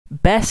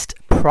Best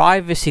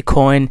privacy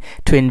coin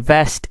to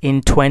invest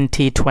in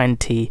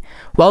 2020.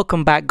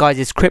 Welcome back, guys.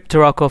 It's Crypto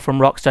Rocko from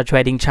Rockstar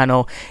Trading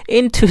Channel.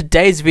 In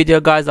today's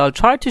video, guys, I'll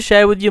try to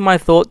share with you my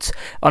thoughts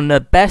on the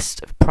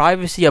best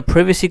privacy or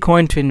privacy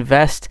coin to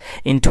invest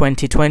in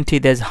 2020.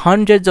 There's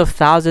hundreds of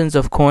thousands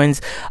of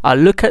coins. I'll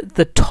look at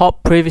the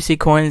top privacy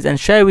coins and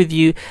share with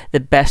you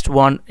the best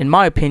one, in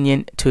my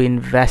opinion, to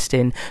invest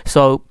in.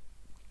 So,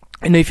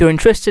 if you're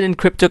interested in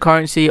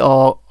cryptocurrency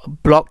or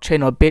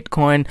blockchain or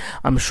Bitcoin,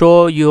 I'm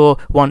sure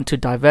you'll want to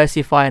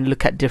diversify and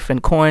look at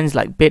different coins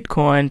like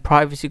Bitcoin,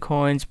 privacy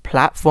coins,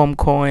 platform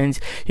coins.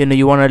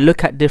 You want to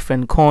look at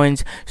different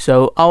coins.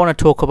 So I want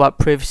to talk about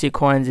privacy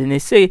coins, and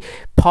it's a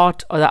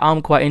part that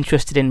I'm quite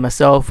interested in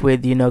myself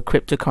with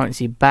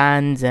cryptocurrency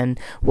bans and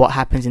what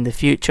happens in the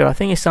future. I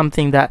think it's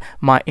something that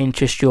might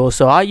interest you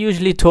also. I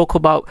usually talk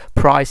about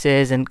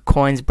prices and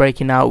coins,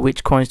 breaking out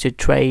which coins to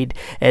trade.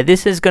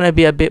 This is going to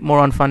be a bit more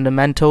on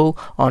fundamental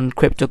on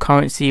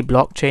cryptocurrency,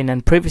 blockchain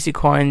and privacy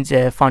coins,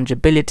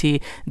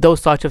 fungibility,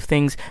 those sorts of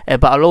things,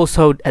 but I'll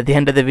also at the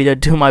end of the video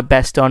do my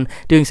best on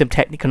doing some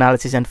technical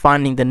analysis and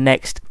finding the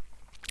next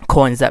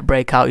coins that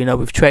break out.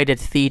 We've traded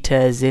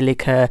Theta,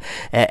 Zilliqa,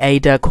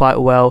 ADA quite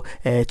well,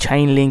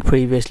 Chainlink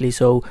previously,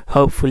 so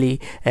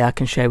hopefully I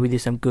can share with you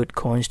some good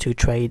coins to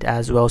trade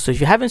as well. So if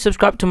you haven't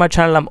subscribed to my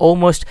channel, I'm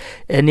almost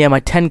near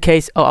my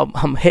 10k.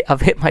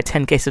 I've hit my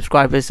 10k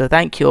subscribers, so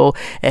thank you all.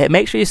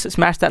 Make sure you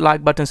smash that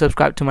like button,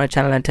 subscribe to my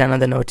channel, and turn on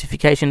the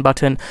notification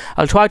button.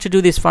 I'll try to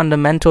do these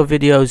fundamental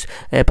videos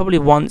probably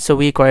once a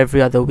week or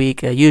every other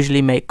week.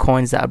 Usually make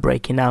coins that are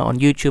breaking out. On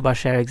YouTube, I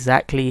share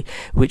exactly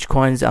which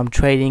coins I'm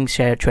trading,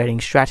 share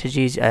trading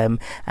strategies, and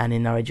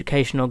in our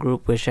educational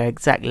group we share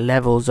exact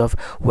levels of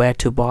where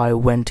to buy,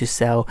 when to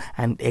sell,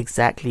 and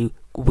exactly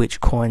which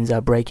coins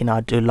are breaking out.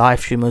 I do live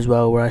stream as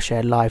well where I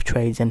share live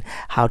trades and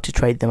how to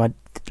trade them. I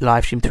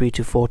live stream 3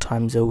 to 4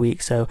 times a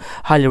week, so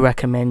highly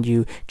recommend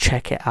you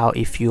check it out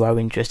if you are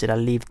interested. I'll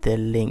leave the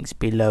links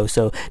below.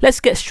 So let's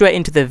get straight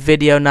into the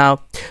video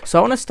now. So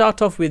I want to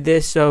start off with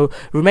this. So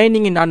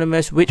remaining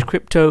anonymous, which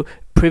crypto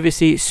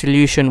privacy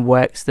solution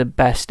works the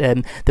best?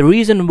 And the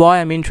reason why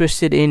I'm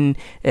interested in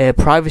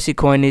privacy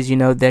coin is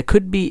there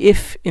could be,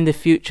 if in the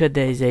future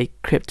there is a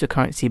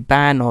cryptocurrency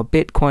ban or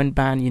Bitcoin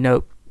ban,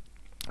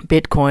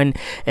 Bitcoin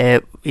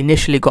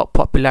initially got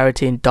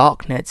popularity in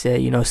darknets,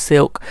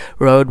 Silk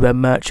Road, where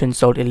merchants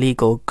sold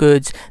illegal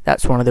goods.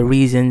 That's one of the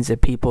reasons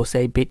that people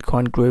say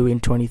Bitcoin grew in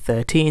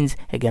 2013.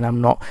 Again, I'm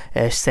not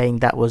saying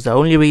that was the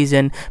only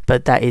reason,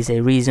 but that is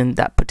a reason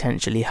that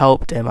potentially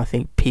helped. I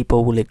think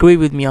people will agree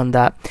with me on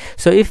that.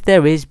 So if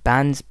there is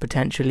bans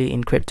potentially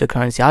in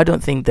cryptocurrency, I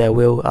don't think there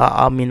will.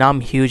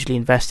 I'm hugely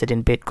invested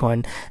in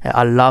Bitcoin.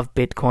 I love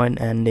Bitcoin,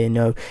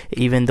 and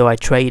even though I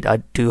trade, I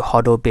do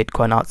hodl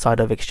Bitcoin outside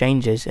of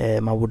exchanges. I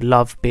would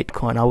love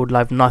Bitcoin. I would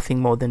love nothing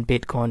more than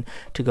Bitcoin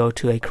to go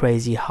to a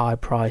crazy high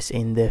price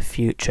in the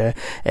future.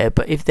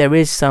 But if there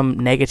is some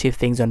negative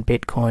things on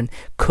Bitcoin,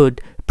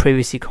 could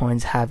privacy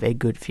coins have a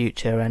good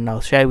future? And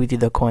I'll share with you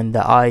the coin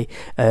that I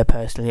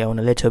personally own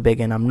a little bit.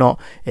 And I'm not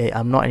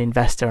an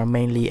investor, I'm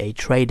mainly a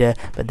trader,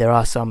 but there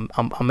are some,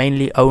 I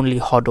mainly only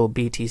hodl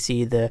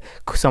BTC.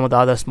 Some of the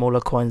other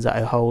smaller coins that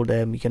I hold,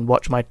 you can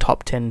watch my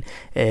top 10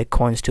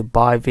 coins to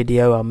buy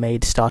video I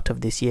made start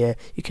of this year.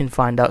 You can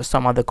find out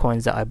some other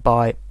coins that I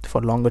buy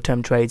for longer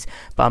term trades,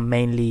 but I'm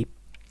mainly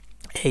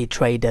a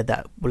trader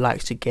that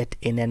likes to get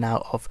in and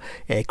out of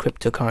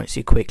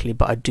cryptocurrency quickly,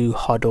 but I do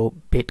hodl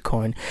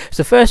Bitcoin.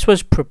 So first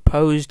was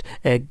proposed,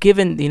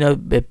 given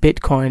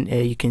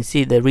Bitcoin, you can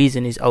see the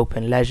reason is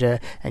open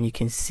ledger, and you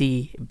can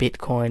see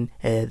Bitcoin,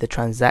 the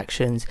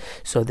transactions.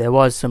 So there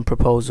was some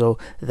proposal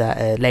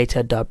that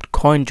later dubbed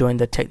coin join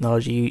the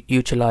technology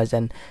utilized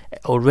an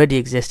already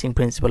existing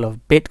principle of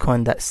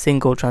Bitcoin, that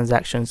single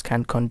transactions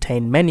can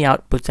contain many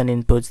outputs and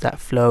inputs that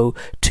flow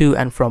to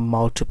and from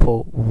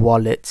multiple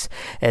wallets.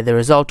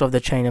 The result of the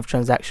chain of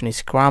transaction is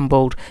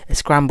scrambled.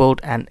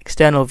 An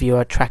external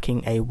viewer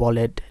tracking a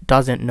wallet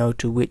doesn't know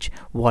to which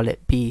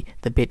wallet B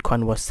the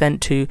Bitcoin was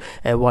sent to.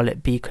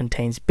 Wallet B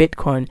contains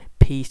Bitcoin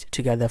pieced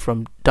together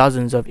from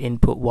dozens of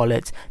input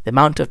wallets. The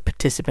amount of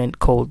participant,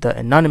 called the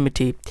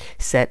anonymity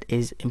set,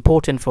 is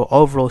important for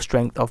overall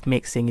strength of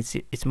mixing.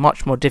 It's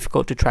much more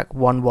difficult to track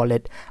one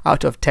wallet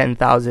out of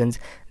 10,000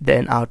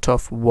 than out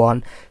of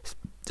one.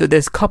 So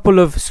there's a couple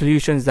of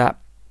solutions that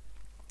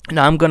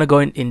now I'm going to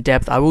go in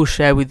depth. I will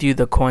share with you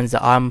the coins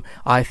that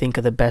I think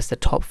are the best, the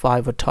top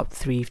 5 or top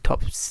 3,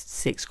 top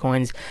 6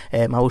 coins.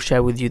 I will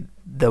share with you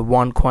the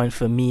one coin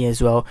for me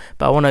as well,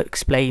 but I want to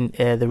explain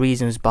the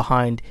reasons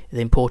behind the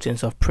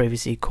importance of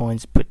privacy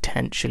coins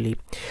potentially.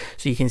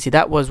 So you can see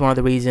that was one of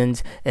the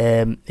reasons.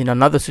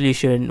 Another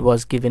solution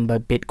was given by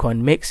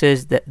Bitcoin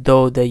mixers, that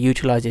though they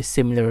utilized a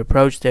similar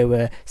approach, they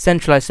were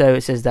centralized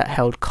services that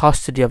held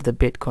custody of the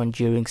Bitcoin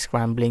during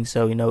scrambling.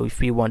 So if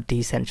we want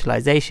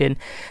decentralization,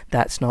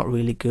 that's not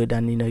really good,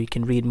 and you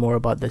can read more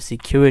about the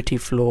security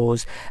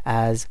flaws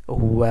as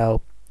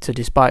well. So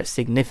despite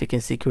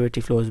significant security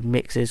flaws,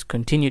 mixers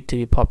continued to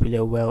be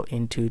popular well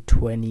into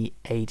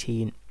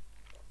 2018.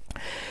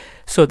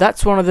 So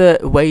that's one of the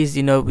ways,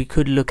 we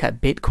could look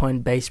at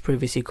Bitcoin based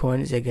privacy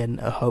coins. Again,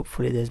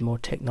 hopefully there's more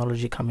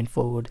technology coming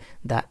forward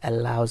that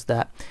allows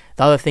that.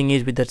 The other thing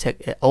is with the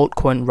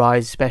altcoin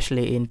rise,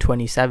 especially in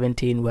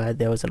 2017, where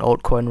there was an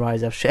altcoin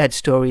rise. I've shared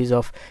stories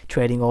of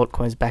trading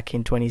altcoins back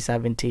in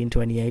 2017,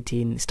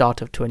 2018,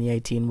 start of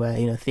 2018,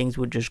 where things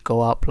would just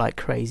go up like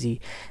crazy,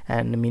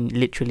 and I mean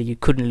literally you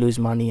couldn't lose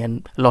money,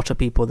 and a lot of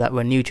people that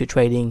were new to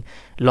trading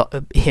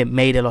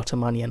made a lot of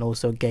money and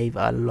also gave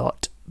a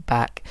lot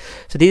back.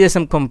 So these are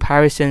some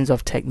comparisons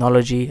of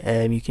technology.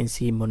 You can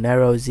see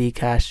Monero,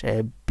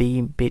 Zcash,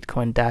 Beam,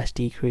 Bitcoin Dash,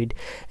 Decred.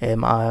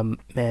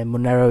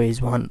 Monero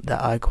is one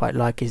that I quite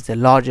like. Is the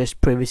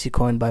largest privacy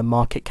coin by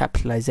market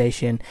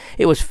capitalization.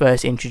 It was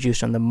first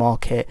introduced on the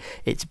market.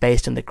 It's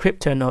based on the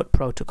crypto note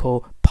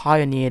protocol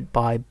pioneered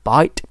by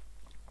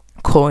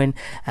Bitcoin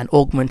and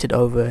augmented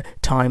over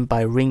time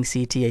by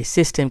ring-CT, a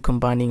system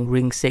combining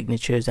ring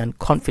signatures and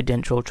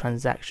confidential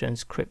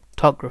transactions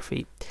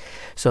cryptography.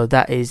 So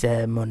that is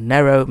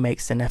Monero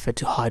makes an effort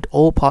to hide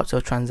all parts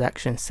of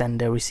transaction,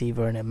 sender,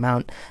 receiver, and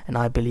amount, and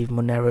I believe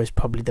Monero is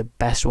probably the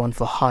best one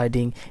for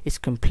hiding. It's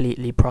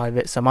completely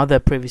private. Some other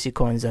privacy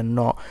coins are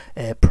not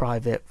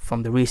private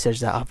from the research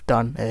that I've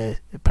done.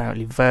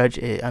 Apparently Verge,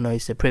 I know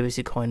it's a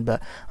privacy coin,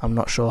 but I'm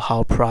not sure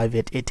how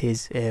private it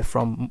is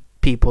from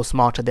people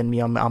smarter than me.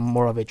 I'm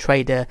more of a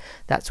trader.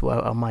 That's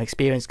where my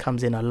experience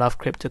comes in. I love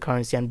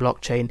cryptocurrency and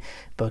blockchain,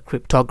 but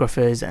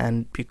cryptographers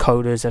and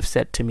coders have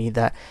said to me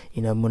that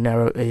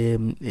Monero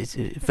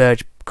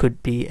Verge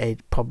could be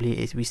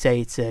we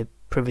say it's a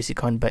privacy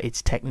coin, but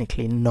it's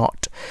technically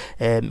not.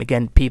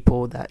 Again,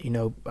 people that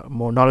are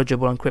more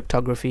knowledgeable on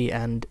cryptography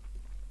and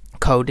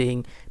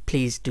coding,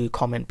 please do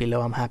comment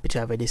below. I'm happy to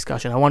have a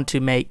discussion. I want to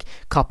make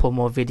a couple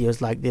more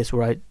videos like this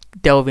where I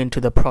delve into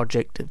the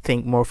project,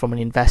 think more from an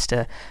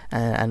investor,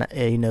 and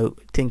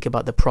think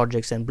about the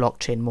projects and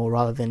blockchain more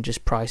rather than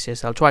just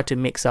prices. I'll try to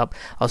mix up.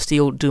 I'll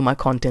still do my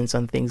contents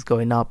on things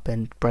going up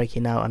and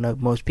breaking out. I know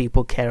most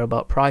people care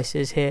about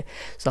prices here,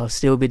 so I'll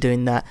still be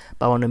doing that,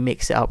 but I want to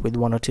mix it up with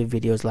 1 or 2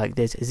 videos like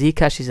this.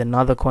 Zcash is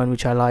another coin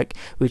which I like,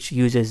 which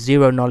uses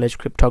zero knowledge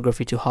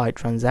cryptography to hide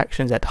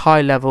transactions at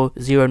high level.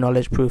 Zero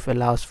knowledge proof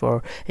allows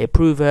for a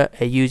prover,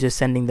 a user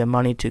sending the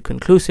money to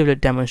conclusively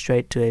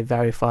demonstrate to a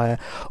verifier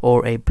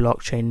or a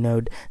blockchain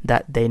node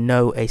that they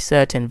know a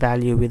certain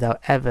value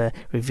without ever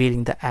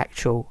revealing the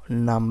actual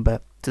number.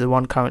 So the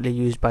one currently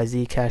used by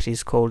Zcash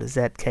is called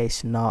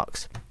zcash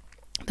Narcs.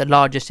 The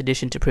largest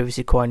addition to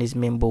privacy coin is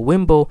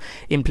Mimblewimble,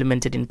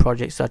 implemented in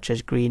projects such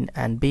as Green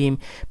and Beam.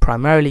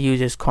 Primarily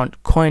uses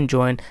coin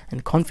join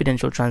and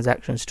confidential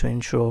transactions to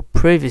ensure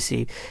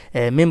privacy.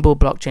 Mimble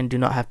blockchain do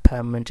not have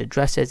permanent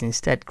addresses.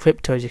 Instead,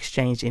 crypto is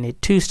exchanged in a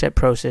 2-step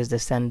process. The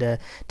sender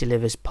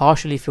delivers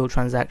partially filled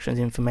transactions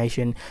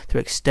information through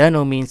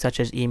external means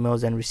such as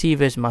emails, and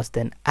receivers must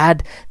then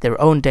add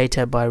their own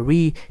data by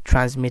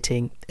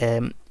retransmitting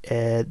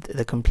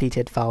the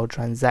completed file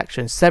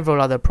transaction.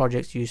 Several other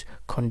projects use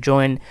coin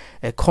join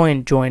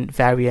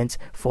variants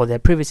for their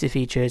privacy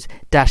features.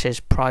 Dash's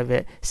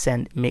private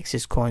send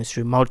mixes coins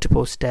through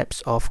multiple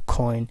steps of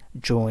coin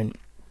join.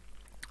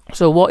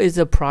 So what is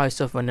the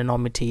price of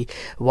anonymity?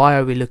 Why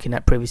are we looking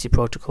at privacy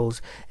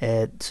protocols?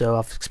 So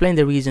I've explained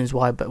the reasons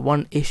why, but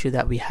one issue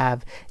that we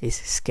have is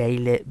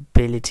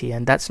scalability,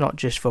 and that's not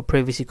just for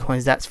privacy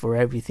coins, that's for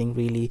everything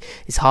really.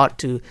 It's hard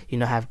to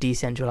have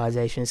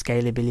decentralization,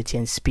 scalability,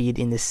 and speed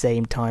in the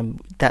same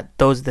time.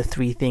 Those are the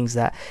 3 things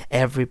that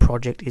every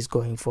project is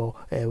going for,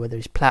 whether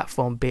it's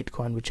platform,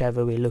 Bitcoin,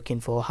 whichever we're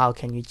looking for. How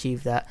can you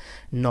achieve that?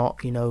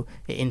 Not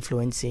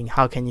influencing.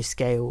 How can you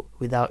scale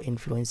without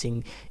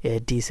influencing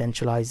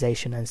decentralization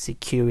and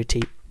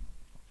security?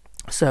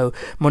 So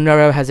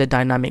Monero has a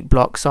dynamic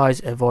block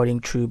size,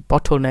 avoiding true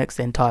bottlenecks.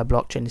 The entire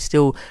blockchain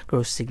still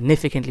grows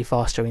significantly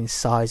faster in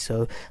size,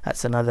 so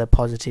that's another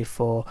positive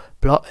for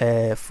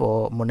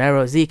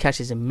Monero.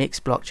 Zcash is a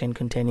mixed blockchain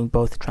containing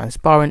both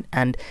transparent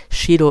and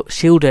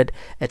shielded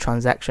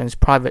transactions.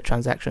 Private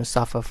transactions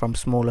suffer from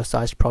smaller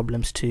size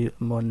problems to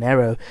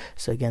Monero,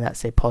 so again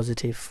that's a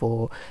positive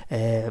for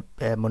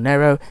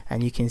Monero,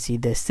 and you can see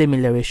there's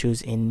similar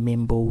issues in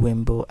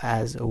Mimblewimble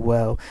as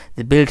well.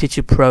 The ability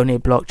to prone a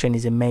blockchain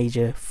is a major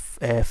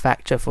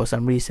factor for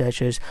some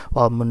researchers.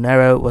 While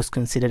Monero was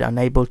considered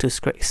unable to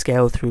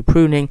scale through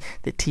pruning,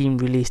 the team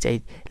released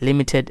a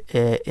limited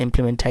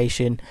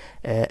implementation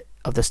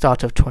of the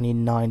start of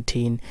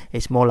 2019.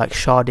 It's more like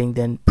sharding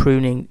than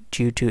pruning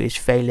due to its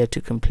failure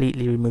to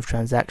completely remove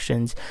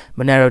transactions.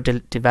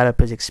 Monero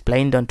developers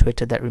explained on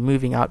Twitter that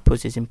removing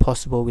outputs is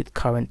impossible with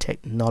current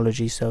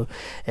technology. So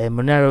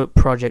Monero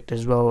project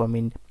as well, I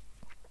mean,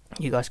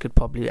 you guys could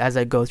probably, as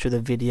I go through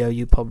the video,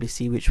 you probably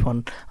see which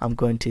one I'm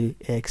going to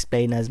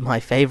explain as my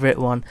favorite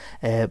one,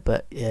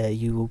 but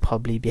you will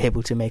probably be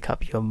able to make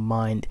up your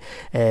mind.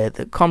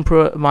 The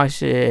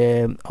compromise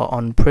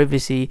on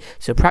privacy.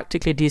 So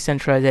practically,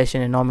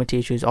 decentralization and anonymity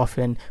issues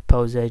often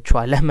pose a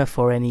trilemma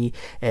for any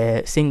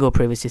single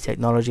privacy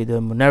technology.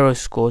 The Monero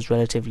scores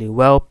relatively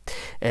well.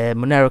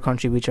 Monero,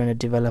 contributor and a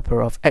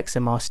developer of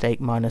XMR stake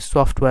miner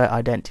software,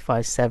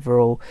 identifies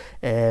several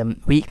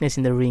weaknesses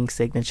in the ring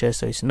signature,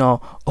 so it's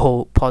not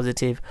all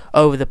positive.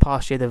 Over the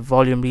past year, the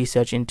volume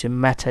research into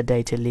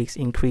metadata leaks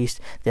increased.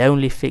 They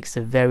only fixed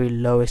the very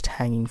lowest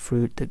hanging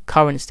fruit. The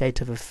current state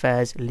of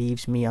affairs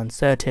leaves me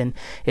uncertain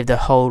if the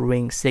whole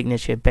ring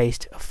signature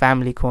based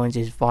family coins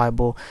is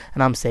viable,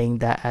 and I'm saying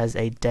that as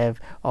a dev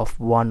of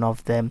one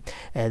of them.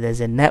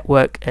 There's a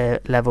network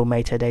level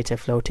metadata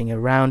floating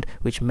around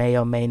which may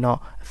or may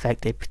not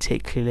affect a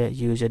particular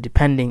user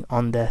depending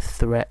on their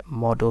threat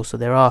model. So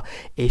there are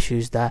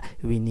issues that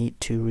we need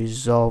to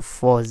resolve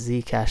for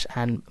Zcash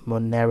and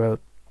Monero.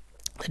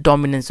 The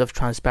dominance of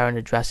transparent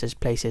addresses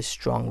places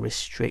strong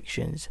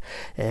restrictions.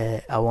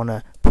 I want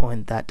to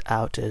point that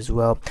out as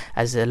well.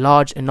 As a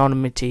large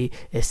anonymity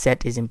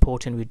set is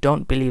important, we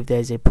don't believe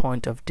there's a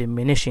point of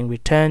diminishing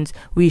returns.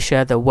 We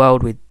share the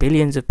world with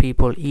billions of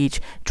people, each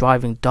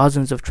driving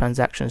dozens of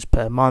transactions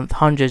per month,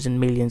 hundreds and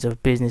millions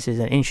of businesses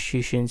and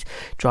institutions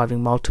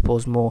driving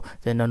multiples more.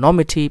 The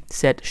anonymity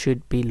set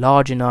should be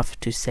large enough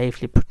to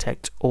safely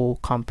protect all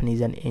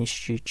companies and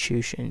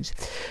institutions.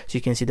 So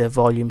you can see the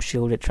volume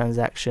shielded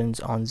transactions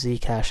on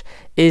Zcash.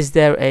 Is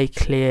there a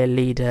clear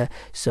leader?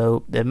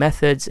 So the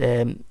methods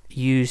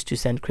used to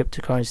send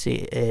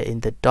cryptocurrency in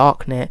the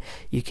darknet,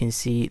 you can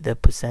see the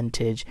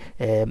percentage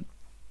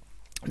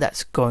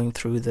that's going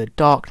through the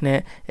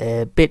darknet.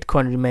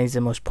 Bitcoin remains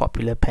the most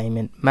popular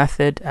payment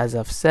method, as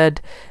I've said.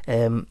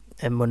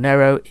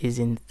 Monero is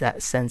in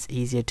that sense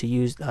easier to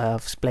use.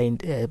 I've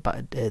explained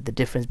about the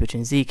difference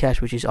between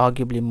Zcash, which is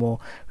arguably more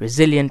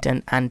resilient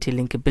and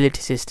anti-linkability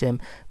system,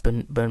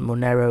 but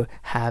Monero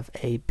have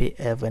a bit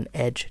of an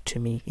edge to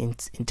me in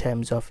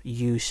terms of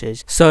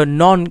usage. So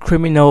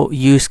non-criminal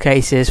use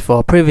cases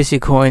for privacy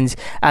coins.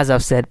 As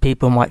I've said,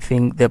 people might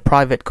think the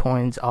private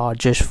coins are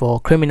just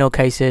for criminal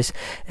cases,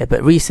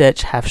 but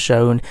research have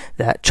shown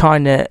that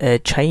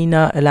chain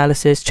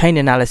analysis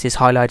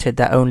highlighted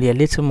that only a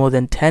little more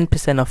than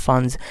 10% of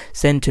funds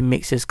sent to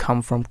mixers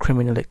come from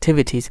criminal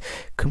activities.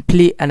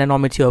 Complete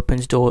anonymity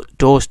opens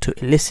doors to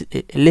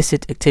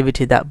illicit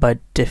activity that by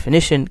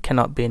definition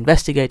cannot be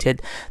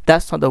investigated.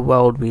 That's not the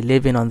world we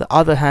live in. On the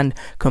other hand,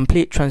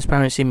 complete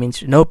transparency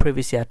means no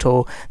privacy at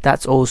all.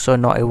 That's also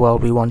not a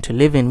world we want to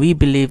live in. We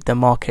believe the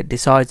market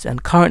decides,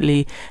 and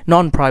currently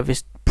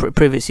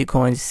privacy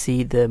coins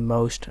see the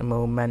most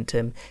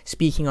momentum.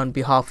 Speaking on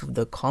behalf of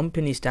the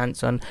company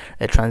stance on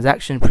a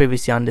transaction,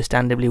 privacy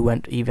understandably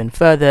went even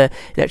further.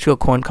 Electrical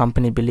Coin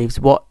Company believes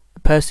what a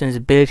person's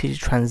ability to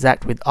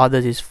transact with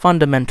others is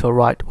fundamental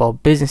right, while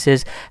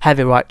businesses have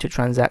a right to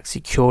transact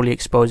securely,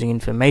 exposing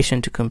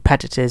information to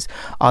competitors,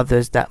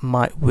 others that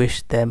might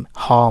wish them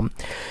harm.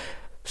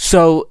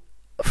 So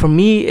for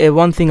me,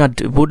 one thing I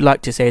would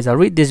like to say is I'll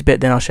read this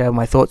bit, then I'll share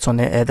my thoughts on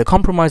it. The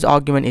compromise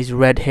argument is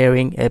red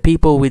herring.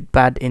 People with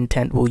bad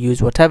intent will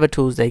use whatever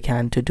tools they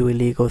can to do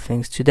illegal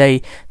things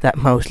today. That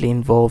mostly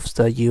involves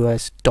the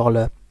US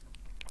dollar.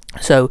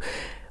 So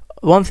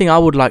one thing I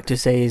would like to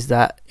say is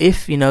that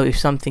if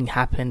something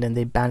happened and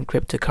they ban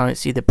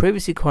cryptocurrency, the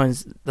privacy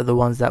coins are the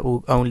ones that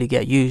will only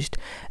get used.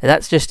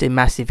 That's just a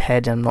massive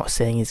head. I'm not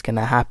saying it's going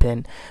to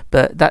happen,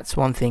 but that's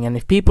one thing. And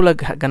if people are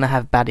going to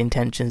have bad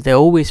intentions, they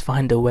always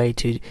find a way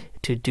to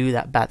do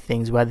that bad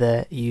things,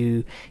 whether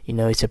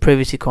it's a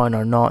privacy coin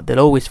or not. They'll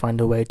always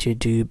find a way to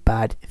do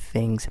bad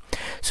things.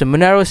 So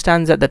Monero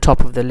stands at the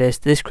top of the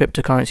list. This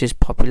cryptocurrency's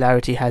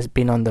popularity has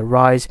been on the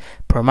rise,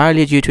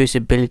 primarily due to its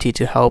ability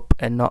to help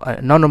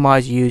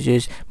anonymize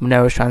users.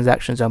 Monero's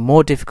transactions are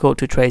more difficult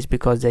to trace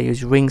because they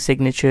use ring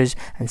signatures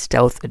and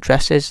stealth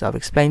addresses. I've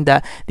explained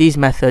that. These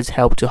methods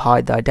help to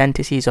hide the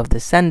identities of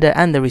the sender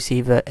and the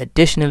receiver.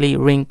 Additionally,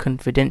 ring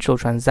confidential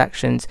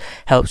transactions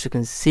helps to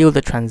conceal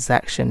the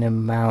transaction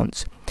amounts.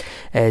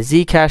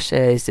 Zcash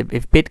is,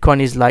 if Bitcoin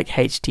is like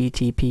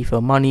HTTP for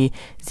money,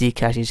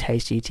 Zcash is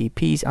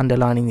HTTPs,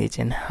 underlining its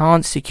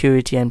enhanced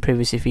security and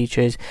privacy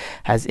features.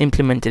 Has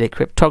implemented a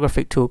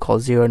cryptographic tool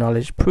called zero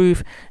knowledge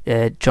proof,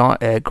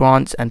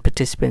 grants and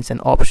participants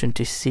an option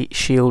to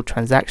shield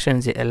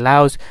transactions. It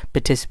allows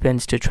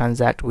participants to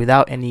transact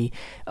without any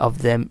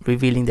of them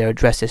revealing their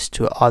addresses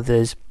to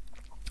others.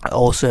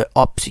 Also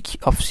obfuscate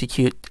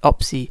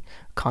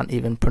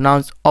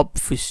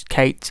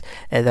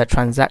the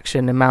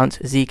transaction amount.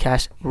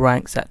 Zcash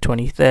ranks at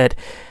 23rd.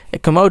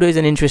 Komodo is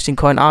an interesting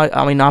coin.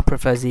 I mean, I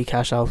prefer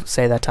Zcash, I'll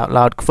say that out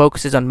loud.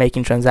 Focuses on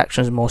making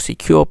transactions more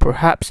secure.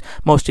 Perhaps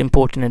most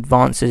important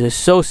advances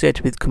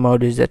associated with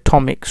Komodo is the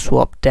atomic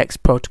swap DEX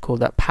protocol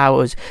that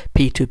powers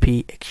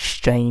P2P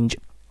exchange.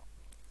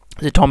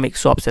 Atomic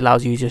swaps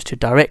allows users to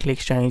directly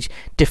exchange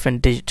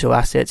different digital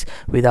assets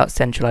without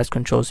centralized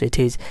control, so it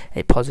is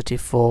a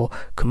positive for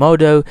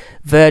Komodo.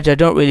 Verge, I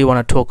don't really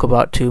want to talk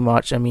about too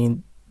much. I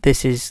mean,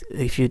 this is,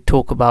 if you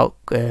talk about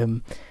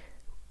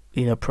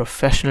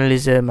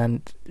professionalism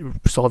and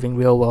solving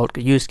real world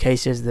use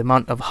cases, the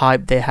amount of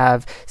hype they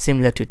have,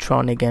 similar to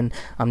Tron. Again,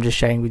 I'm just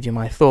sharing with you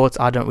my thoughts.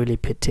 I don't really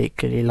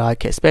particularly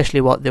like it, especially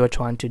what they were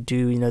trying to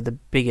do, the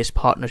biggest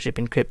partnership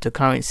in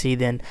cryptocurrency,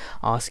 then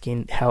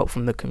asking help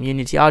from the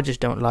community. I just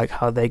don't like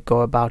how they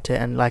go about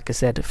it. And like I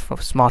said,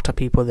 smarter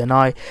people than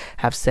I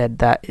have said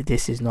that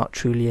this is not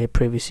truly a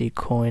privacy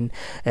coin,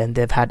 and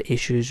they've had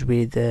issues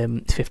with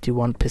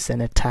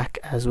 51% attack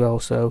as well.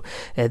 So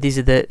these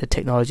are the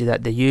technology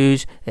that they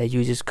use.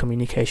 Uses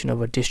communication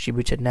over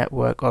distributed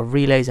network of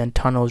relays and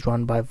tunnels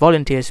run by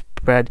volunteers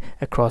spread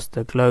across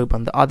the globe.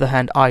 On the other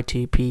hand,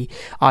 I2P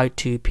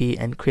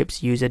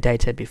encrypts user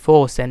data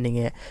before sending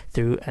it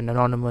through an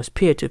anonymous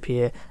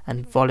peer-to-peer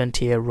and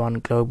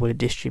volunteer-run globally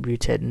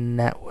distributed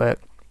network.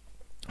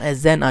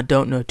 Zen, I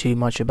don't know too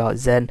much about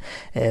Zen.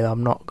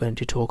 I'm not going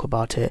to talk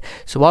about it.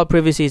 So while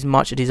privacy is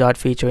much a desired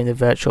feature in the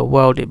virtual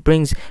world, it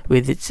brings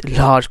with its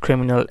large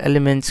criminal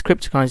elements.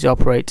 Cryptocurrency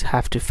operators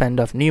have to fend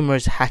off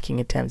numerous hacking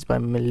attempts by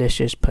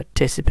malicious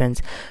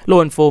participants.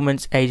 Law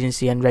enforcement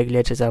agencies and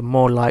regulators are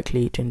more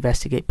likely to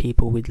investigate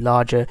people with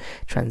larger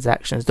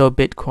transactions. Though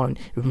Bitcoin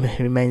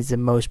remains the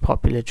most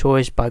popular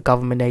choice by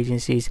government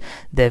agencies,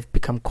 they've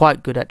become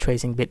quite good at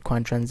tracing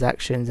Bitcoin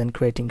transactions and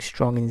creating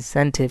strong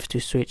incentives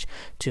to switch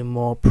to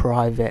more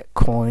private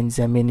coins.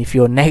 I mean, if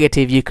you're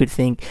negative, you could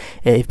think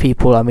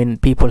people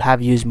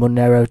have used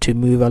Monero to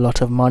move a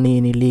lot of money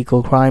in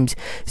illegal crimes,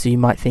 so you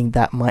might think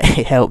that might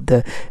help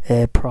the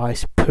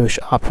price push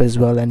up as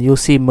well. And you'll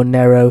see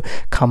Monero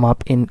come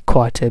up in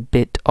quite a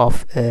bit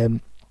of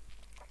if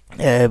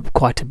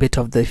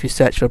you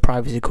search for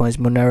privacy coins,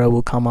 Monero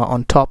will come out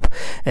on top.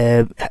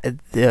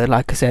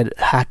 Like I said,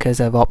 hackers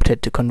have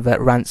opted to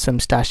convert ransom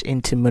stash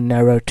into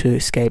Monero to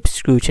escape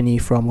scrutiny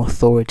from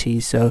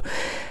authorities. So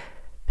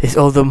this,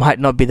 although might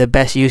not be the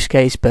best use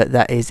case, but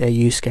that is a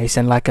use case.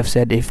 And like I've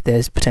said, if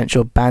there's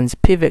potential bans,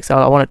 PIVX,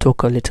 I want to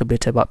talk a little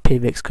bit about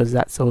PIVX because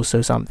that's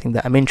also something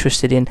that I'm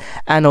interested in.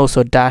 And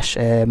also Dash,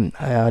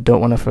 I don't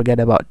want to forget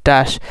about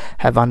Dash,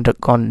 have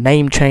undergone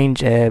name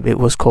change. It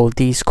was called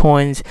These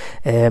Coins.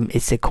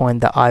 It's a coin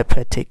that I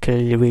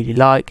particularly really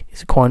like.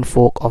 It's a coin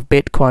fork of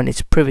Bitcoin.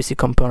 Its privacy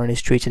component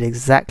is treated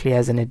exactly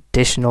as an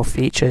additional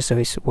feature, so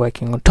it's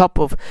working on top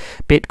of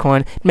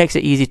Bitcoin. It makes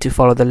it easy to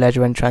follow the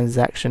ledger and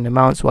transaction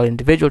amounts while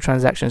individual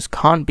transactions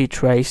can't be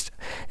traced.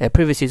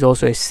 Privacy is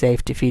also a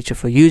safety feature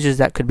for users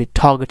that could be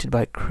targeted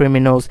by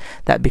criminals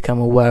that become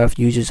aware of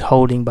users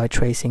holding by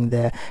tracing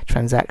their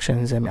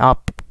transactions. I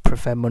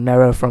prefer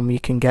Monero from you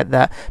can get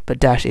that, but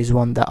Dash is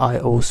one that I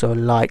also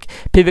like.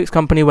 PIVX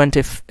company went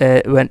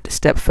a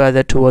step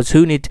further towards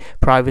who need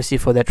privacy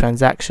for their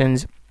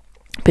transactions.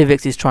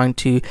 PIVX is trying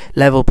to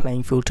level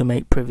playing field to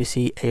make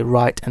privacy a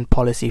right and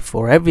policy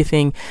for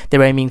everything.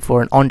 They're aiming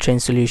for an on-chain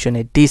solution,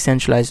 a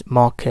decentralized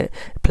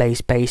marketplace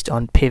based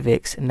on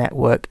PIVX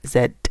network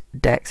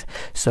ZDEX.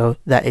 So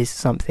that is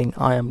something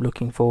I am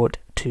looking forward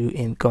to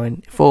in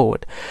going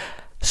forward.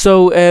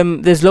 So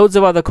there's loads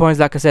of other coins,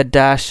 like I said,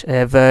 Dash,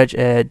 Verge.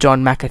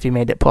 John McAfee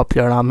made it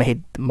popular, and I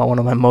made one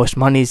of my most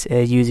monies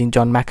using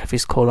John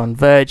McAfee's call on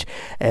Verge.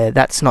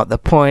 That's not the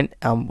point.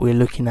 We're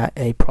looking at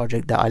a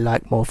project that I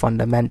like more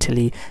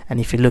fundamentally, and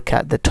if you look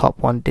at the top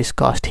one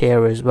discussed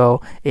here as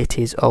well, it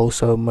is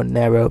also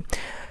Monero.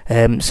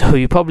 So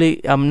you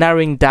probably, I'm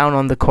narrowing down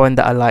on the coin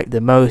that I like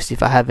the most.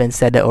 If I haven't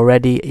said it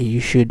already,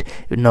 you should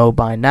know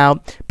by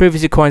now.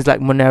 Privacy coins like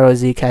Monero,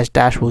 Zcash,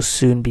 Dash will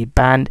soon be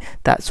banned.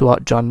 That's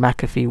what John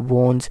McAfee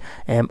warns.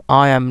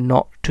 I am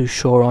not too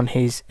sure on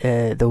his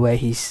the way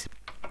he's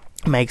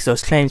makes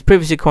those claims.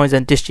 Privacy coins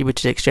and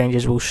distributed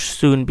exchanges will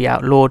soon be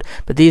outlawed,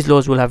 but these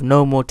laws will have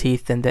no more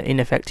teeth than the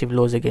ineffective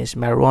laws against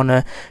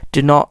marijuana.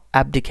 Do not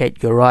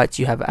abdicate your rights.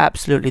 You have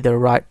absolutely the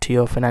right to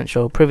your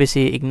financial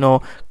privacy.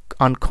 Ignore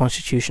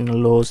unconstitutional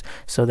laws.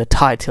 So the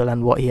title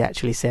and what he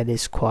actually said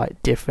is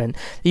quite different.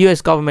 The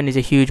US government is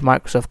a huge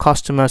Microsoft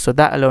customer, so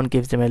that alone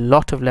gives them a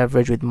lot of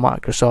leverage with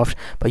Microsoft.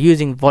 By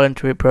using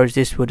voluntary approach,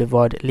 this would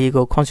avoid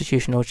legal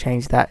constitutional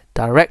change that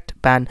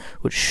direct ban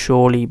would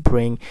surely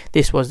bring.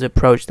 This was the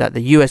approach that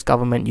the US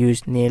government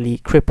used, nearly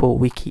cripple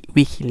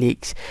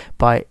WikiLeaks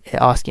by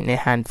asking a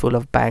handful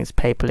of banks,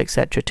 PayPal,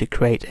 etc. to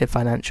create a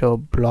financial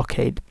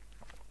blockade.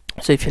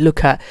 So if you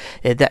look at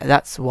it,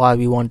 that's why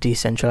we want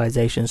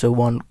decentralization. So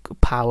one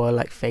power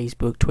like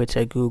Facebook,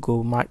 Twitter,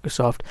 Google,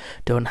 Microsoft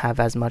don't have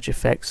as much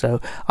effect. So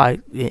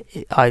I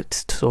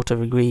sort of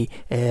agree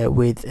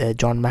with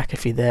John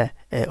McAfee there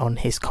on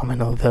his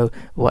comment, although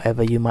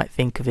whatever you might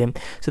think of him.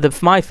 So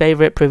my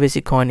favorite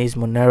privacy coin is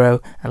Monero,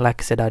 and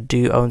like I said, I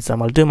do own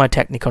some. I'll do my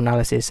technical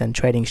analysis and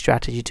trading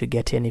strategy to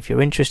get in if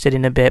you're interested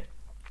in a bit.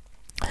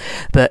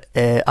 but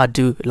I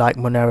do like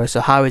Monero.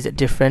 So how is it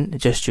different?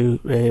 Just to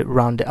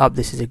round it up,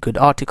 this is a good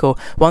article.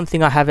 One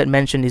thing I haven't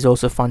mentioned is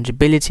also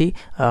fungibility.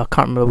 I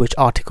can't remember which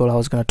article I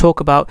was going to talk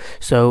about.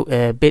 So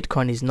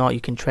Bitcoin is not,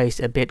 you can trace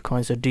a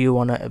Bitcoin. So do you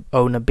want to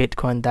own a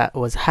Bitcoin that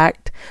was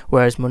hacked?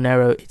 Whereas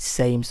Monero, it's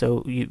same.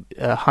 So you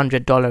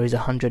 $100 is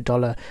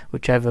 $100,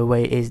 whichever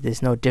way it is.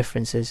 There's no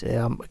differences.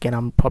 Again,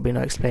 I'm probably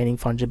not explaining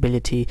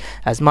fungibility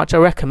as much. I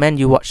recommend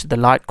you watch the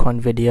Litecoin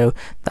video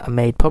that I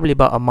made probably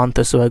about a month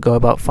or so ago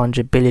about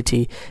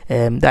fungibility.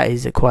 That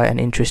is quite an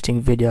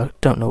interesting video.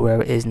 Don't know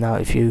where it is now.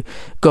 If you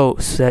go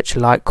search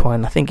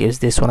Litecoin, I think it was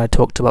this one, I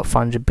talked about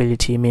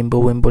fungibility,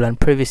 Mimblewimble and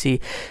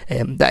privacy.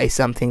 That is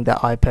something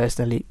that I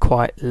personally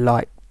quite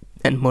like,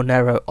 and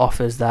Monero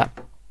offers that.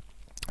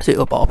 So it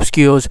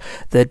obscures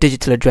the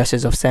digital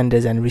addresses of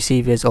senders and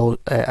receivers, all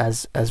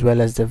as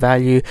well as the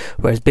value,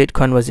 whereas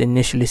Bitcoin was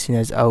initially seen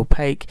as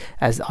opaque,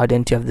 as the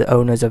identity of the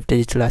owners of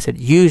digital asset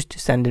used to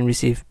send and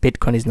receive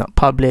Bitcoin is not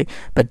public,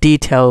 but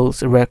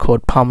details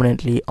record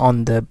permanently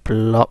on the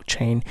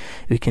blockchain.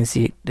 We can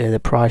see the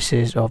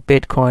prices of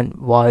Bitcoin.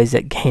 Why is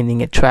it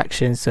gaining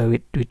attraction? So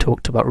we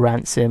talked about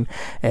ransom,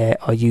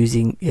 or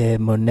using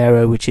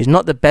Monero, which is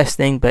not the best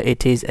thing, but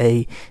it is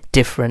a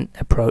different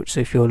approach.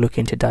 So if you're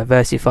looking to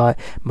diversify,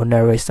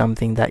 Monero is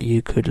something that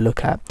you could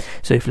look at.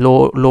 So if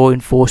law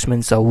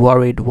enforcements are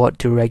worried, what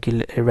do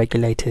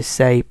regulators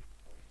say?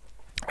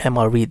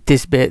 I'll read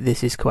this bit.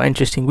 This is quite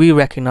interesting. We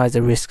recognize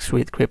the risks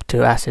with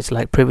crypto assets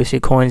like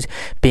privacy coins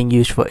being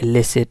used for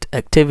illicit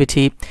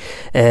activity,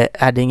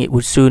 adding it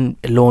would soon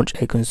launch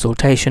a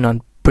consultation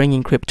on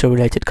bringing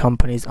crypto-related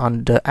companies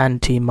under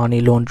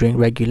anti-money laundering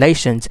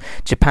regulations.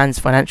 Japan's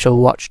financial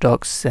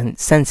watchdogs,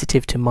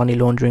 sensitive to money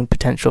laundering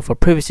potential for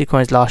privacy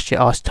coins, last year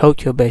asked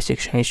Tokyo-based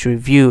exchange to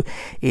review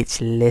its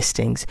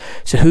listings.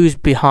 So who's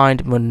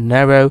behind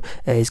Monero?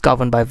 Is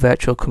governed by a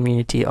virtual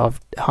community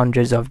of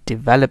hundreds of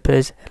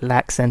developers,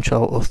 lacks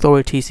central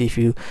authority. So if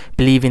you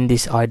believe in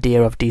this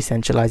idea of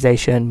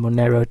decentralization,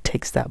 Monero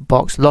ticks that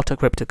box. A lot of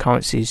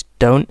cryptocurrencies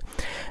don't.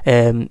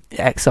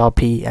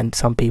 XRP, and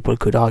some people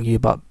could argue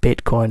about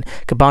Bitcoin.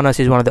 Cabanas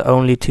is one of the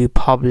only two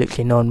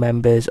publicly known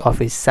members of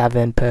his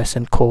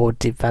 7-person core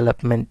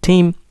development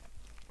team.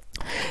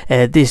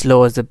 This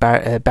lowers the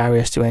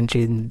barriers to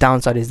entry. And the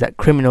downside is that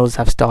criminals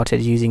have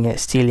started using it,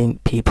 stealing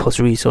people's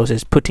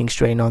resources, putting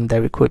strain on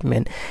their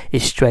equipment.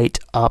 Is straight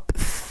up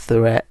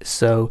threat.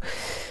 So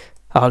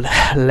I'll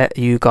let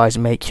you guys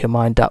make your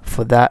mind up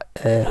for that.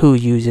 Who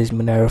uses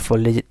Monero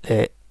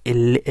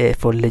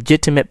for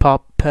legitimate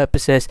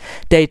purposes?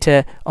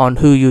 Data on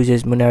who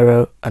uses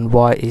Monero and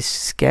why is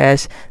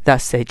scarce.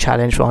 That's a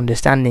challenge for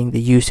understanding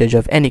the usage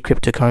of any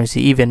cryptocurrency,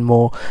 even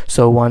more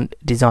so one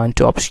designed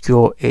to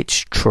obscure its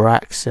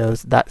tracks. So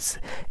that's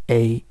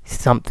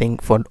something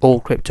for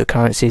all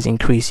cryptocurrencies,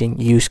 increasing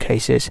use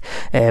cases.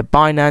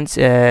 Binance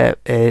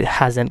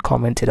hasn't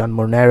commented on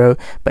Monero,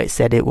 but it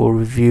said it will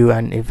review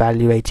and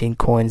evaluating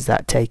coins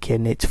that take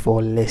in it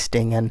for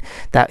listing, and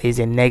that is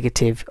a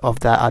negative of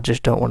that. I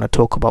just don't want to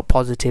talk about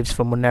positives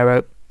for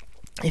Monero.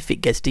 If it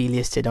gets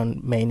delisted on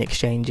main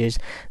exchanges,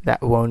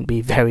 that won't be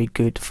very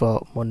good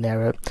for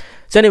Monero.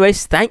 So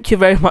anyways, thank you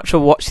very much for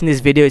watching this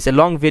video. It's a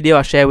long video.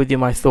 I'll share with you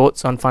my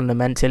thoughts on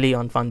fundamentally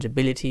on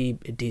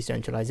fungibility,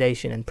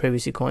 decentralization and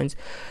privacy coins.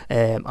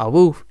 I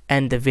will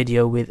end the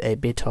video with a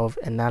bit of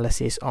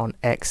analysis on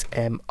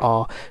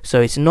XMR.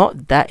 So it's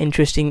not that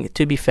interesting,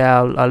 to be fair.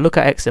 I'll look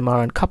at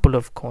XMR and a couple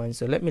of coins.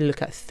 So let me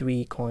look at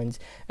 3 coins.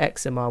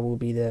 XMR will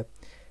be the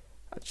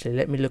Actually,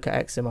 let me look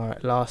at XMR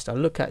at last. I'll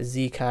look at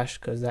zcash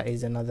because that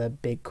is another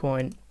big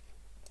coin.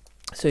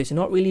 So it's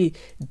not really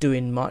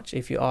doing much,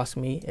 if you ask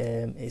me.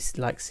 It's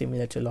like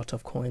similar to a lot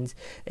of coins.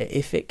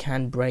 If it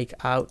can break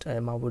out, I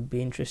would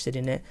be interested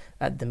in it.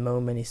 At the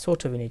moment, it's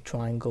sort of in a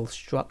triangle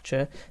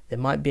structure. There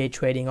might be a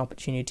trading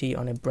opportunity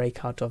on a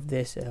breakout of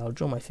this. I'll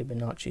draw my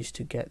Fibonacci's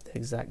to get the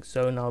exact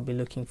zone I'll be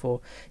looking for.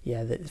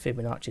 Yeah, the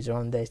Fibonacci's are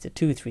on there. It's the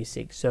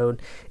 236 zone.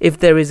 If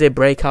there is a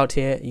breakout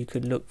here, you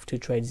could look to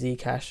trade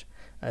zcash.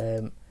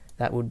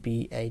 That would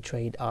be a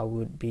trade I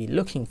would be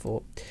looking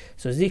for.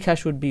 So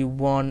zcash would be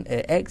one.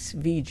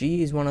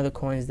 XVG is one of the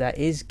coins that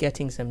is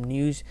getting some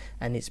news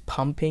and it's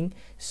pumping.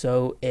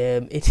 So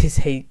it is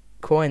a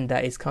coin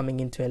that is coming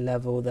into a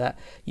level that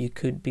you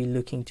could be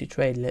looking to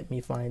trade. Let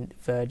me find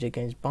Verge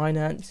against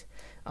Binance.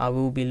 I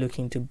will be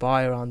looking to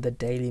buy around the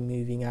daily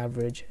moving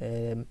average.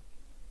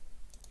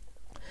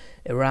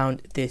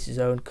 Around this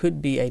zone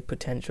could be a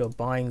potential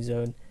buying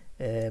zone.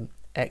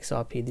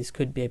 XRP, this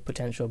could be a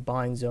potential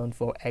buying zone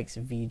for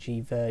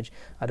XVG Verge.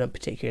 I don't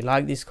particularly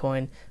like this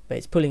coin, but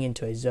it's pulling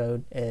into a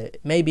zone,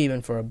 maybe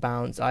even for a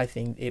bounce. I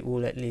think it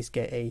will at least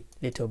get a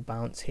little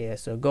bounce here.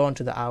 So go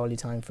onto the hourly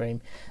time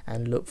frame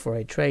and look for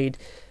a trade.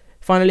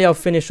 Finally, I'll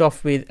finish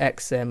off with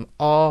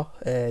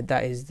XMR.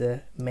 That is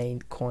the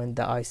main coin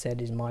that I said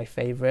is my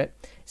favorite.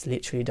 It's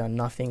literally done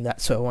nothing.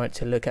 That's why I wanted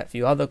to look at a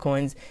few other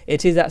coins.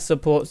 It is at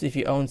support, so if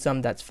you own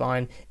some, that's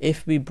fine.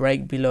 If we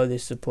break below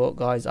this support,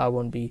 guys, I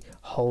won't be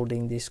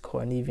holding this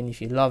coin. Even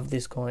if you love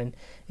this coin,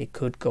 it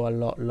could go a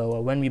lot lower.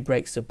 When we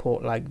break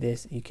support like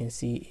this, you can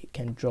see it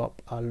can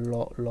drop a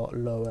lot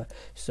lower.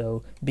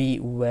 So be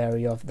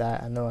wary of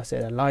that. I know I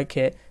said I like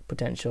it.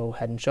 Potential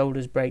head and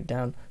shoulders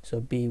breakdown, so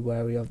be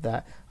wary of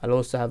that. I'll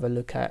also have a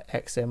look at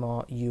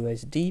XMR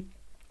USD.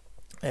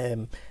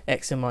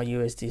 XMR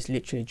USD is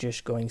literally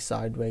just going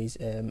sideways.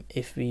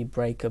 If we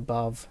break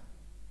above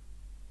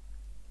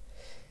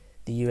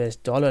the US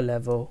dollar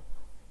level,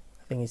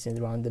 I think it's in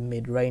around the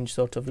mid-range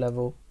sort of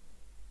level.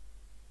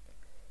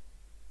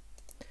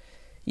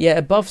 Yeah,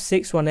 above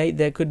 618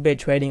 there could be a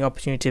trading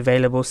opportunity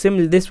available.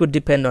 Similarly, this would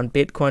depend on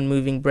Bitcoin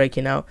moving,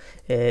 breaking out.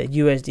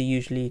 USD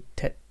usually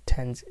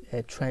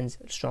trends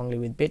strongly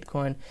with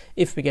Bitcoin.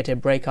 If we get a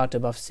breakout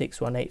above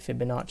 618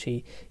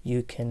 Fibonacci,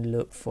 you can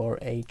look for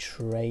a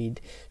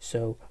trade.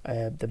 So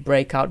the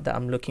breakout that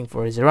I'm looking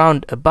for is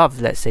around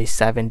above, let's say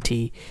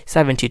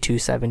 72,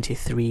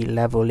 73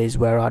 level is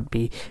where I'd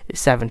be.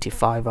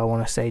 75 I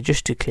want to say,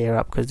 just to clear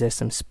up, because there's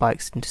some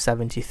spikes into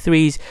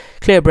 73s.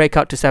 Clear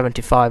breakout to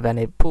 75 and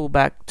a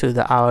pullback to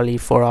the hourly,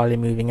 4 hourly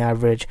moving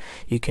average.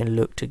 You can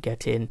look to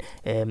get in.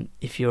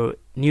 If you're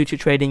new to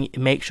trading,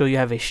 make sure you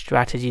have a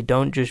strategy.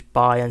 Don't just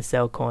buy and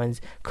sell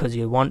coins because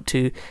you want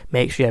to.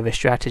 Make sure you have a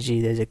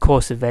strategy. There's a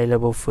course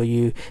available for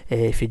you.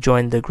 If you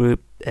join the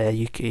group,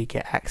 you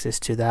get access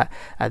to that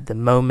at the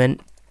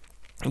moment.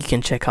 You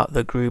can check out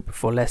the group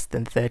for less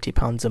than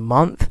 £30 a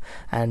month,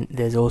 and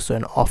there's also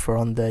an offer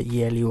on the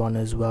yearly one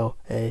as well.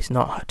 It's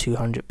not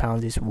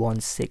 £200, it's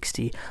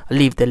 £160. I'll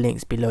leave the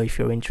links below if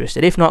you're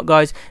interested. If not,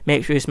 guys,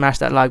 make sure you smash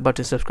that like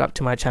button, subscribe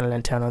to my channel,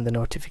 and turn on the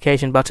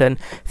notification button.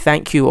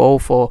 Thank you all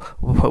for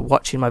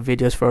watching my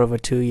videos for over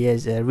 2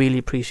 years. I really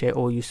appreciate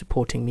all you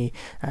supporting me,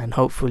 and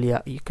hopefully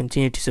you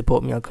continue to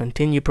support me. I'll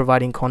continue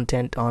providing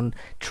content on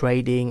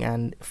trading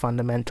and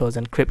fundamentals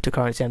and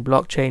cryptocurrency and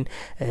blockchain.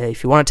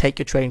 If you want to take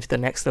your trading to the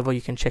next level,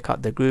 you can check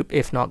out the group.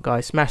 If not,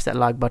 guys, smash that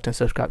like button,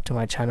 subscribe to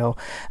my channel,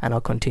 and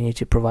I'll continue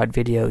to provide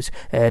videos.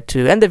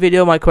 To end the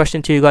video, my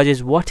question to you guys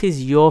is, what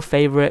is your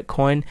favorite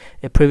coin,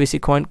 a privacy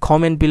coin?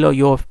 Comment below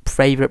your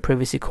favorite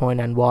privacy coin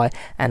and why,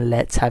 and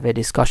let's have a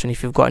discussion.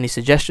 If you've got any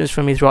suggestions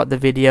for me throughout the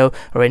video,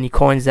 or any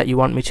coins that you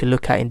want me to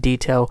look at in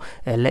detail,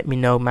 let me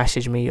know,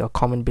 message me or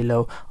comment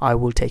below. I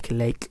will take a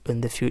look in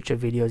the future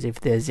videos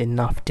if there's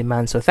enough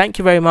demand. So thank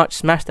you very much.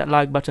 Smash that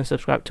like button,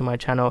 subscribe to my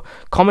channel,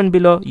 comment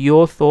below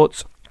your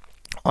thoughts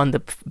on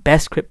the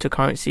best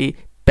cryptocurrency,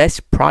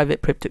 best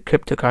private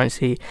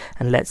cryptocurrency,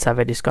 and let's have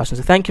a discussion.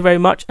 So thank you very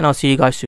much, and I'll see you guys soon.